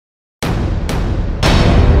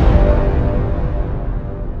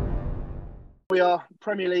we are.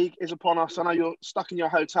 Premier League is upon us. I know you're stuck in your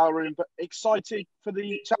hotel room, but excited for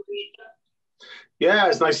the... Yeah,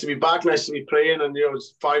 it's nice to be back. Nice to be playing. And,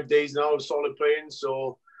 it's 5 days now of solid playing.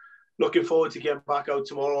 So looking forward to getting back out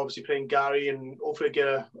tomorrow, obviously playing Gary, and hopefully get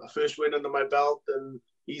a first win under my belt and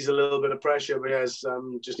ease a little bit of pressure. But yes,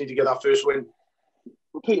 just need to get that first win.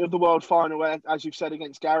 Repeat of the World Final, as you've said,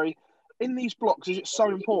 against Gary. In these blocks, is it so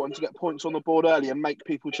important to get points on the board early and make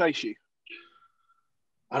people chase you?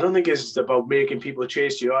 I don't think it's about making people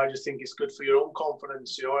chase you. I just think it's good for your own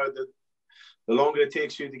confidence. The longer it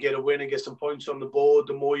takes you to get a win and get some points on the board,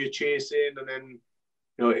 the more you're chasing, and then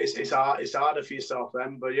it's harder for yourself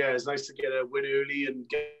then. But yeah, it's nice to get a win early and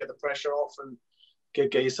get the pressure off and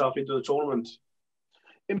get yourself into the tournament.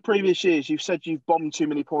 In previous years, you've said you've bombed too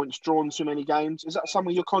many points, drawn too many games. Is that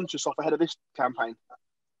something you're conscious of ahead of this campaign?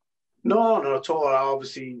 No, not at all.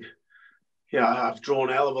 I've drawn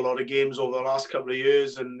a hell of a lot of games over the last couple of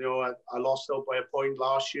years, and I lost out by a point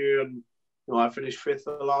last year, and I finished fifth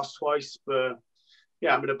the last twice. But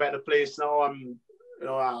yeah, I'm in a better place now. I'm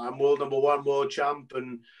world number one, world champ,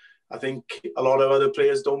 and I think a lot of other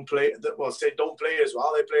players don't play. Well, say don't play as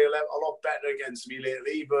well. They play a lot better against me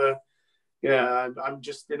lately, but yeah, I'm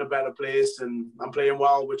just in a better place, and I'm playing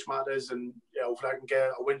well, which matters. And hopefully I can get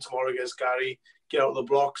a win tomorrow against Gary, get out of the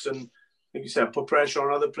blocks, and like you said, put pressure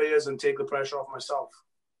on other players and take the pressure off myself.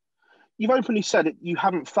 You've openly said it, you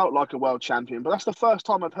haven't felt like a world champion, but that's the first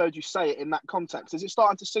time I've heard you say it in that context. Is it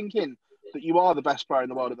starting to sink in that you are the best player in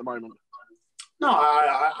the world at the moment? No,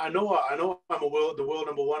 I know I'm the world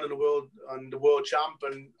number one in the world and the world champ,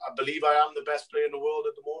 and I believe I am the best player in the world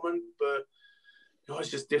at the moment. But it's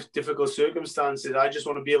just difficult circumstances. I just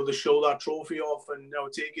want to be able to show that trophy off and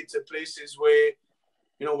take it to places where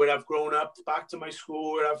where I've grown up, back to my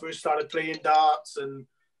school where I first started playing darts, and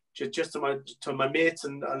just to my mates,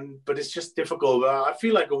 but it's just difficult. I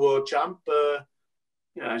feel like a world champ.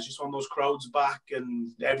 I just want those crowds back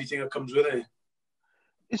and everything that comes with it.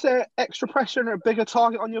 Is there extra pressure and a bigger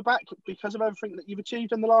target on your back because of everything that you've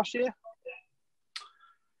achieved in the last year?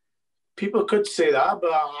 People could say that,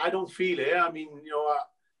 but I don't feel it. I mean,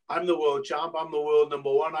 I'm the world champ. I'm the world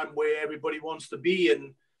number one. I'm where everybody wants to be,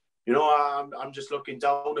 and I'm just looking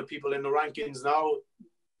down at people in the rankings now.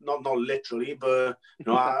 Not literally, but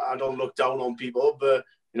I don't look down on people. But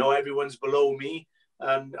everyone's below me,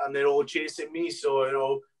 and they're all chasing me.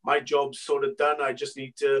 So my job's sort of done. I just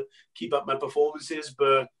need to keep up my performances.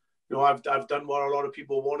 But I've done what a lot of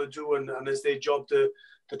people want to do, and it's their job to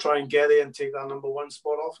try and get it and take that number one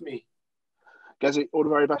spot off me. Gezi, all the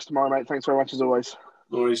very best tomorrow, mate. Thanks very much as always.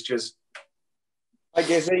 No worries, cheers. Hi,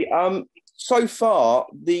 Gezi. So far,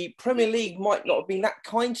 the Premier League might not have been that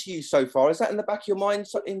kind to you so far. Is that in the back of your mind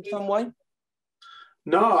in some way?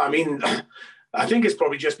 No, I mean, I think it's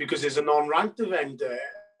probably just because it's a non-ranked event.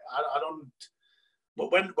 I don't.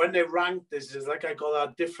 But when they rank this, is like I got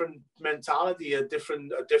a different mentality, a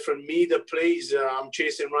different me that plays. I'm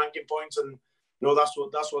chasing ranking points, and that's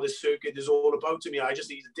what this circuit is all about to me. I just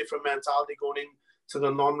need a different mentality going into the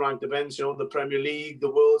non-ranked events. The Premier League, the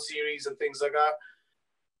World Series, and things like that.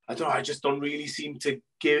 I don't know. I just don't really seem to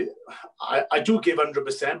give. I do give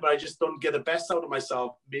 100%, but I just don't get the best out of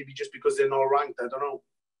myself. Maybe just because they're not ranked. I don't know.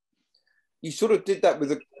 You sort of did that with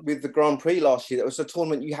the Grand Prix last year. That was a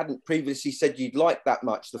tournament you hadn't previously said you'd like that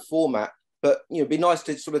much, the format. But it'd be nice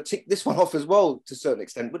to sort of tick this one off as well to a certain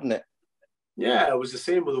extent, wouldn't it? Yeah, it was the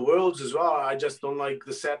same with the Worlds as well. I just don't like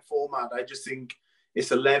the set format. I just think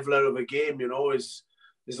it's a leveler of a game. It's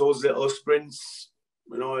those little sprints.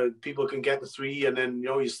 People can get the three, and then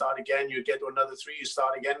you start again. You get to another three, you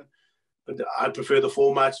start again. But I prefer the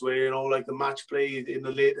formats where like the match play in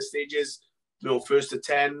the later stages. First to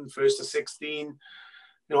 10, first to 16.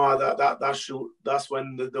 That's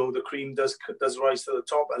when the cream does rise to the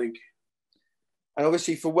top, I think. And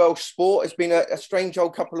obviously for Welsh sport, it's been a strange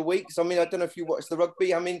old couple of weeks. I mean, I don't know if you watched the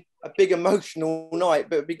rugby. I mean, a big emotional night,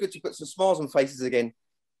 but it'd be good to put some smiles on faces again.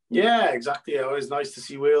 Yeah, exactly. It was nice to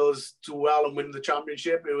see Wales do well and win the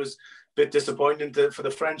championship. It was a bit disappointing for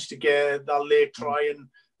the French to get that late try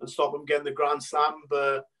and stop them getting the Grand Slam.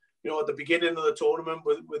 But, at the beginning of the tournament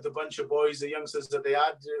with a bunch of boys, the youngsters that they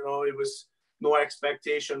had, it was no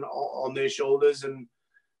expectation on their shoulders. And,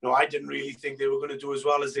 I didn't really think they were going to do as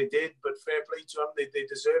well as they did. But fair play to them. They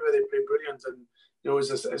deserve it. They played brilliant. And,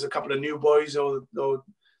 as a couple of new boys,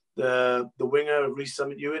 the winger, Rhys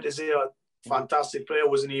Hewitt, is he? Fantastic player,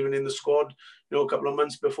 wasn't even in the squad, a couple of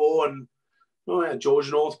months before, and George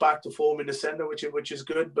North back to form in the centre, which is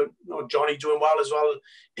good. But Johnny doing well as well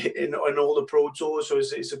in all the pro tours, so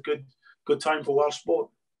it's a good time for Welsh sport.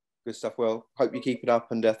 Good stuff. Well, hope you keep it up,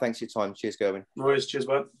 and thanks for your time. Cheers, Gerwyn. No worries, cheers,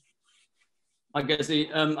 bud. I guess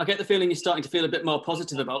I get the feeling you're starting to feel a bit more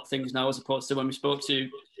positive about things now, as opposed to when we spoke to you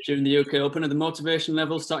during the UK Open. Are the motivation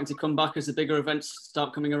levels starting to come back as the bigger events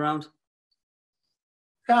start coming around?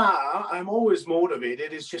 Yeah, I'm always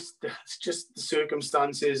motivated. It's just the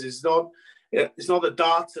circumstances. It's not the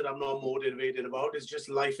darts that I'm not motivated about. It's just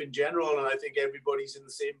life in general, and I think everybody's in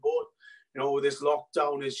the same boat. You know, this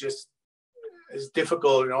lockdown is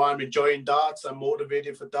difficult. You know, I'm enjoying darts. I'm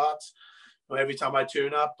motivated for darts. You know, every time I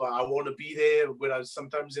turn up, I want to be there. Whereas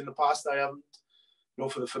sometimes in the past I haven't. You know,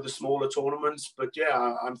 for the smaller tournaments. But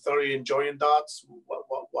yeah, I'm thoroughly enjoying darts.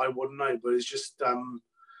 Why wouldn't I? But it's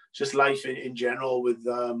just life in general with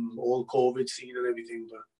all COVID scene and everything.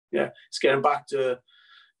 But yeah, it's getting back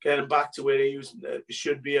to where it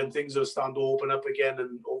should be, and things are starting to open up again,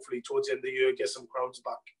 and hopefully towards the end of the year get some crowds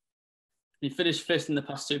back. You finished 5th in the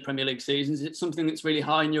past 2 Premier League seasons. Is it something that's really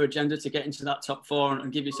high on your agenda to get into that top 4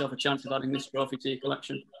 and give yourself a chance of adding this trophy to your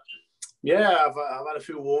collection? Yeah, I've had a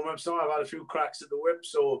few warm-ups now. I've had a few cracks at the whip.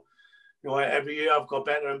 So, you know, every year I've got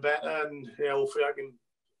better and better, and yeah, hopefully I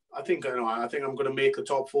think I'm going to make the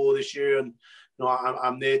top 4 this year, and you know,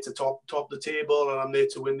 I'm there to top the table, and I'm there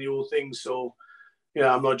to win the whole thing. So,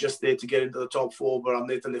 yeah, I'm not just there to get into the top 4, but I'm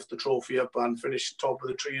there to lift the trophy up and finish top of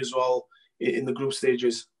the tree as well in the group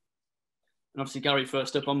stages. And obviously, Gary,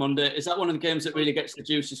 first up on Monday. Is that one of the games that really gets the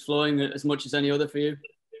juices flowing as much as any other for you?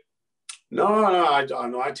 No,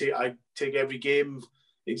 I take every game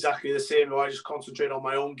exactly the same. You know, I just concentrate on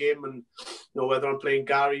my own game, and you know, whether I'm playing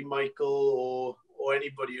Gary, Michael, or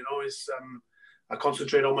anybody, you know, I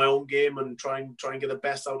concentrate on my own game and try and get the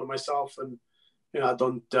best out of myself, and you know, I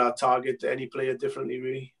don't target any player differently,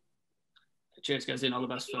 really. Cheers, guys, and all the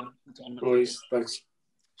best for the tournament. Always, thanks.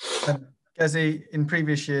 Gezi, in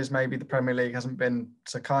previous years, maybe the Premier League hasn't been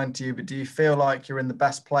so kind to you, but do you feel like you're in the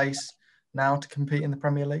best place now to compete in the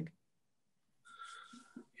Premier League?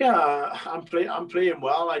 Yeah, I'm playing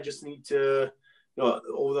well. I just need to, you know,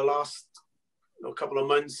 over the last couple of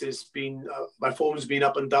months, it's been my form's been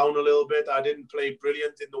up and down a little bit. I didn't play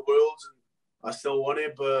brilliant in the Worlds, and I still won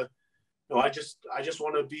it, but you know, I just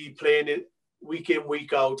want to be playing it week in,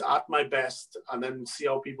 week out at my best, and then see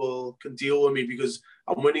how people can deal with me, because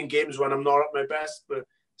I'm winning games when I'm not at my best, but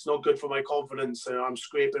it's not good for my confidence. I'm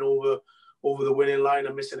scraping over the winning line.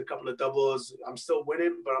 I'm missing a couple of doubles. I'm still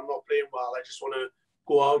winning, but I'm not playing well. I just want to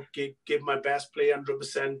go out, give my best, play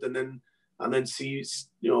 100%, and then see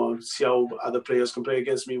how other players can play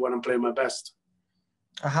against me when I'm playing my best.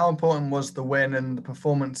 How important was the win and the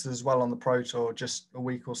performance as well on the Pro Tour just a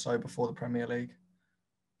week or so before the Premier League?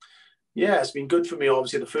 Yeah, it's been good for me.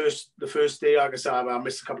 Obviously, the first day, like I said, I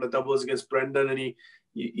missed a couple of doubles against Brendan, and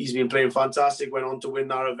he's been playing fantastic. Went on to win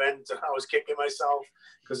that event, and I was kicking myself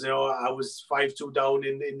because, you know, I was 5-2 down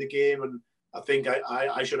in the game, and I think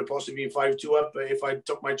I should have possibly been 5-2 up if I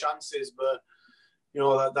took my chances. But you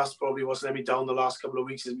know, that's probably what's let me down the last couple of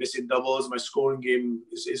weeks, is missing doubles. My scoring game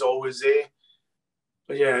is always there.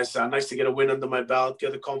 But yeah, it's nice to get a win under my belt,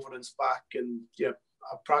 get the confidence back, and yeah,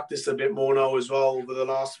 I've practiced a bit more now as well over the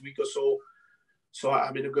last week or so. So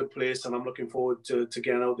I'm in a good place, and I'm looking forward to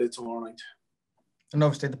getting out there tomorrow night. And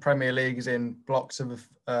obviously the Premier League is in blocks of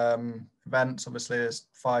events. Obviously there's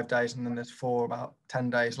 5 days and then there's 4 about 10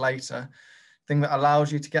 days later. Thing that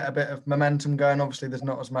allows you to get a bit of momentum going. Obviously there's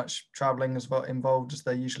not as much travelling involved as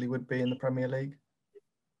there usually would be in the Premier League.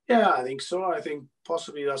 Yeah, I think so. I think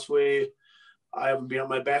possibly that's where I haven't been at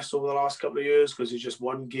my best over the last couple of years, because it's just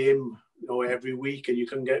one game, you know, every week, and you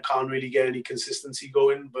can't really get any consistency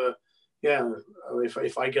going. But yeah,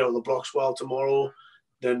 if I get out of the blocks well tomorrow,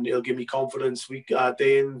 then it'll give me confidence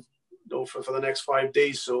day in, you know, for the next 5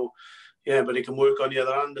 days. So yeah, but it can work on the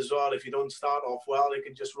other hand as well. If you don't start off well, it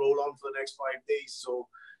can just roll on for the next 5 days. So,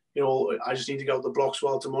 you know, I just need to get out the blocks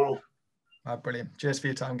well tomorrow. Brilliant. Cheers for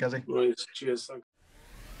your time, Gezi. Right. Cheers. Thanks.